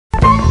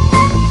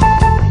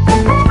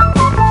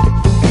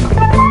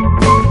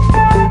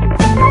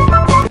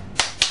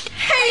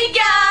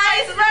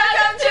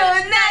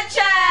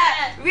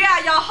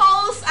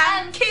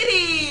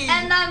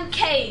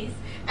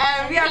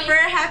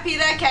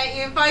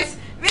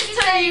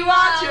Mr.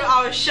 Iwa to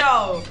our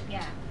show.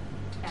 Yeah.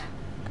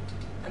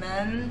 And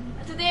then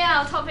Today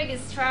our topic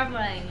is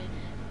traveling.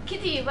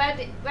 Kitty, where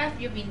have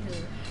you been to?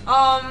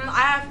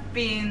 I have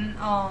been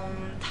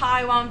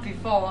Taiwan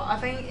before. I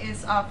think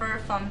it's a very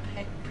fun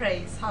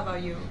place. How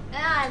about you?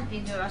 I've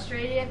been to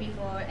Australia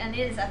before, and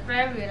it is a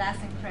very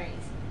relaxing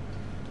place.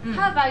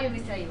 How about you,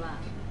 Mr. Iwa?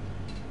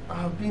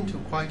 I've been to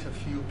quite a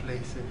few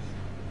places.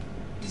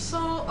 So,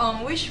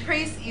 which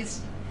place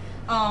is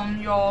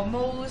your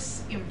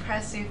most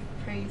impressive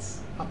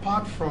place?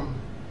 Apart from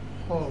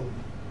home,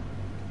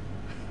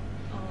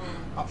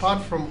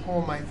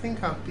 I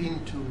think I've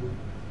been to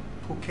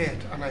Phuket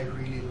and I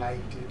really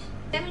liked it.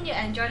 That means you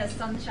enjoy the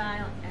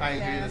sunshine. I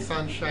enjoyed the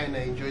sunshine,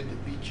 I enjoyed the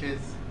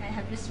beaches. And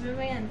have you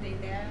swimming and been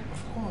there?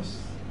 Of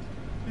course.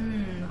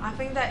 I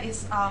think that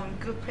is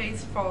good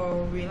place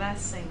for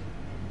relaxing.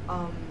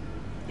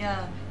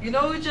 Yeah, you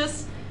know,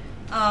 just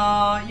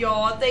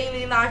your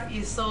daily life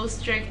is so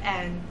strict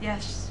and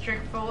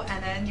stressful,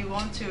 and then you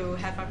want to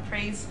have a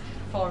place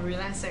for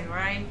relaxing,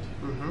 right?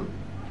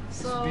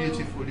 It's So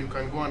beautiful. You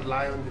can go and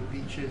lie on the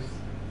beaches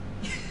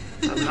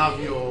and have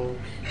your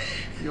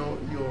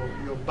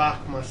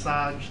back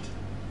massaged.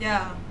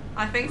 yeah,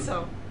 I think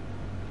so.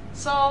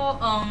 So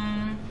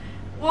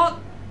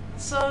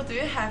So do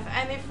you have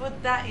any food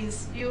that you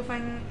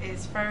think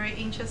is very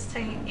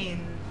interesting in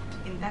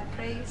that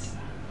place?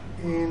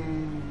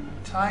 In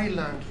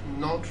Thailand,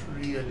 not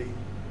really.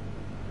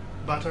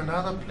 But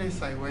another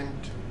place I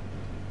went to,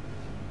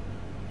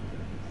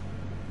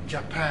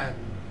 Japan.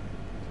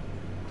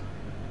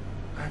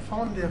 I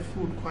found their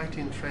food quite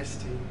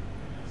interesting.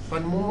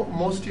 But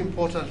most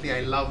importantly,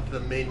 I loved the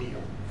menu.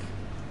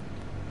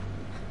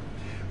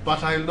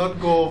 But I'll not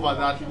go over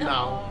that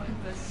now.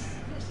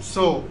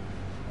 So,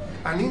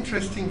 an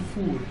interesting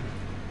food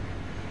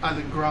are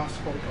the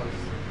grasshoppers.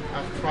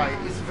 I've tried.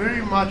 It's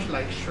very much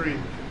like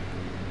shrimp.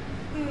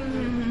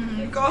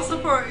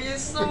 Grasshopper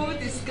is so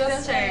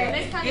disgusting.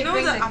 Next time You you know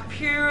bring the the-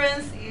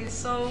 appearance is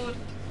so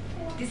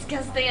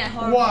Disgusting and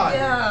horrible. Why?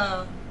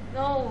 yeah.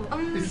 No.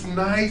 It's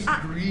nice,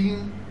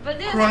 green, But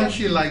this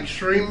crunchy like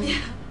shrimp.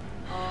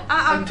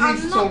 And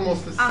tastes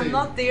almost the I'm same.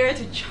 not there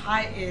to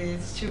try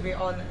it, to be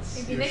honest.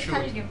 Maybe You next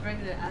time should. you can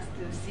bring to us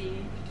to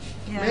see.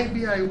 Yeah.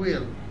 Maybe I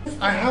will.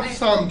 I have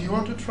some. Do you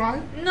want to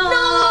try?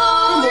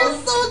 No.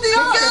 It's so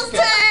disgusting.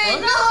 Huh?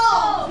 No.